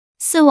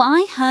So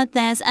I heard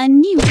there's a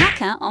new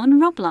hacker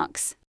on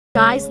Roblox.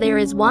 Guys, there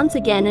is once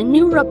again a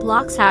new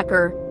Roblox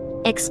hacker,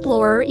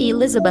 Explorer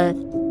Elizabeth.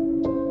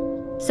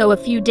 So a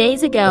few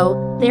days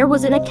ago, there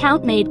was an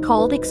account made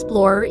called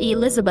Explorer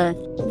Elizabeth.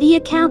 The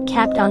account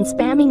kept on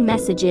spamming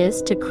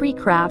messages to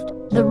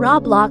𝐀𝐧𝐲𝐭𝐡𝐢𝐧𝐿, the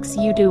Roblox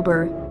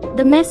YouTuber.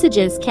 The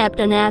messages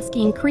kept on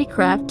asking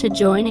𝐀𝐧𝐲𝐭𝐡𝐢𝐧𝐿 to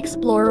join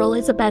Explorer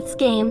Elizabeth's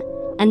game,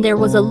 and there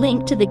was a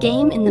link to the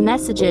game in the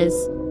messages.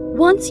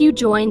 Once you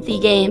join the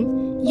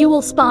game, you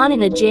will spawn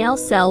in a jail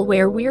cell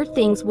where weird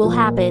things will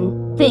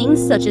happen.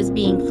 Things such as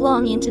being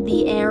flung into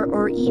the air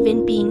or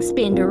even being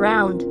spinned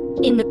around.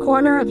 In the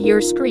corner of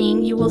your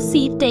screen you will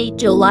see date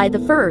July the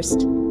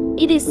 1st.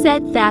 It is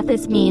said that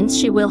this means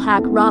she will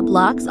hack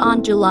Roblox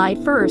on July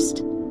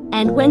 1st.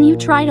 And when you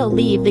try to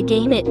leave the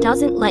game it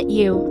doesn't let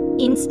you.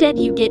 Instead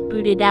you get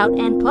booted out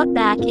and put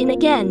back in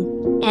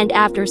again. And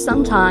after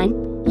some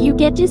time, you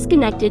get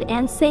disconnected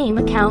and same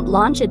account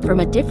launched from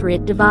a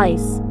different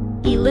device.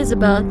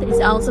 Elizabeth is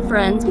also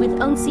friends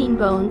with Unseen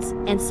Bones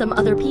and some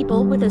other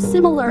people with a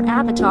similar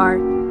avatar.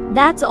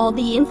 That's all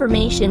the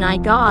information I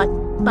got,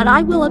 but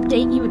I will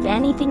update you if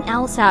anything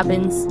else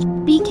happens.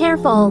 Be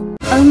careful.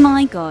 Oh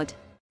my god.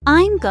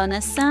 I'm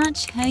gonna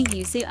search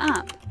heyyy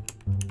up.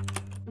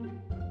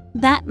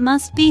 That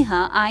must be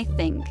her, I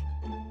think.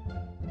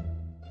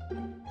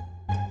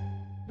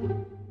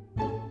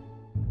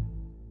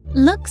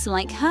 Looks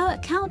like her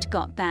account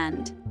got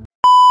banned.